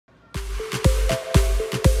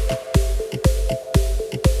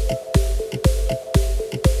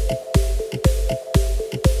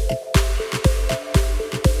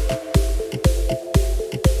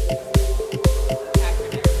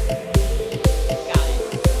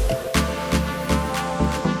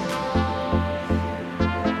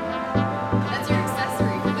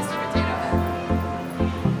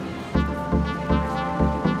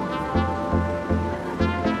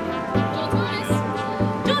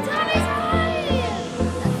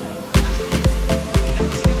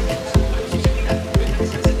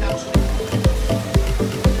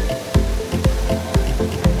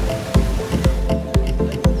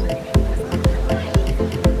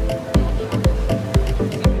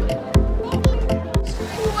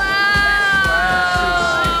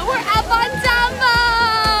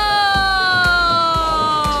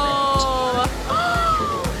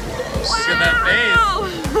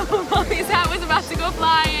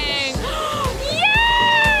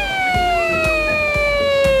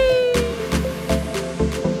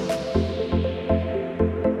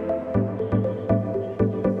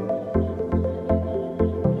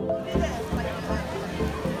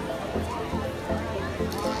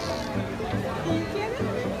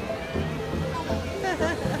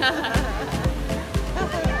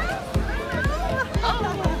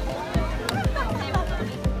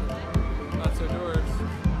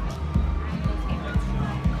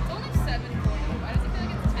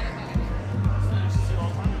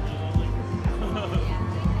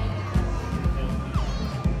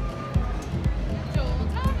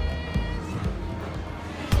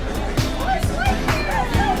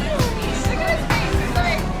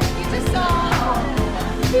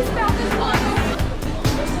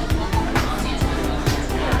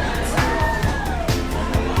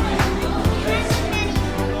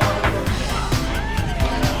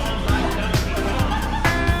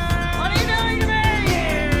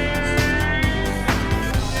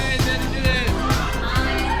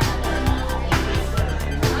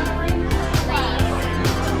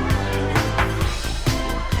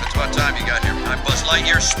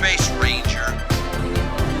Nice, Ranger.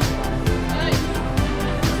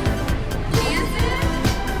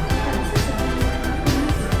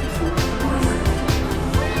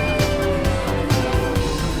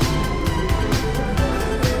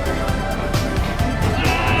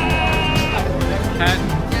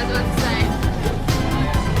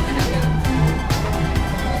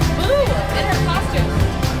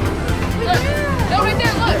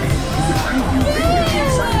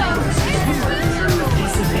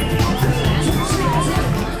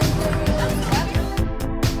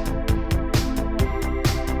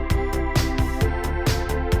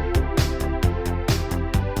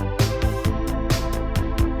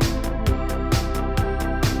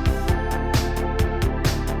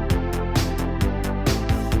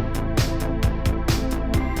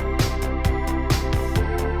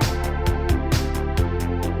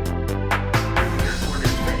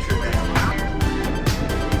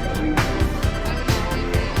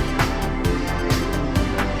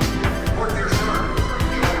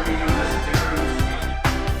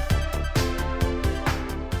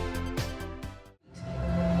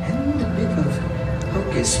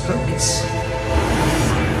 Hocus pocus.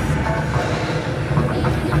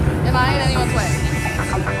 Am I in anyone's way?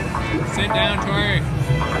 Sit down, Tori.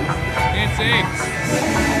 Can't see.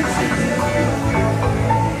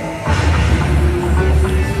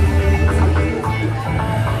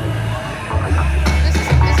 Is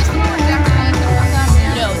this the one where Jack Skellington comes out?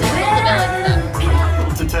 No, this is the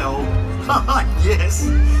villain. To tell. Yes,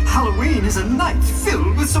 Halloween is a night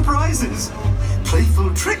filled with surprises.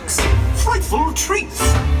 Playful tricks, frightful treats.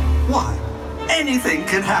 Why, anything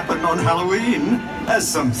can happen on Halloween, as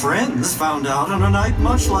some friends found out on a night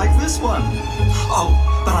much like this one. Oh,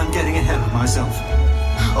 but I'm getting ahead of myself.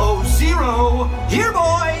 Oh, Zero! Here,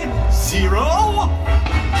 boy! Zero!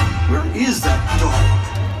 Where is that dog?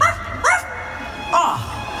 Ah,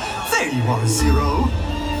 there you are, Zero.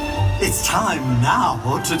 It's time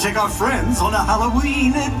now to take our friends on a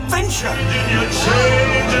Halloween adventure. Did you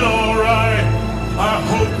change it all right? I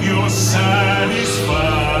hope you're satisfied.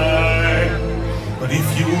 But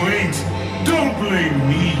if you ain't, don't blame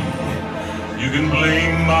me. You can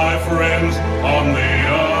blame my friends on the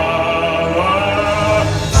other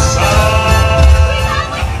side.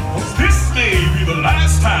 This may be the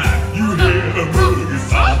last time you hear the boogie.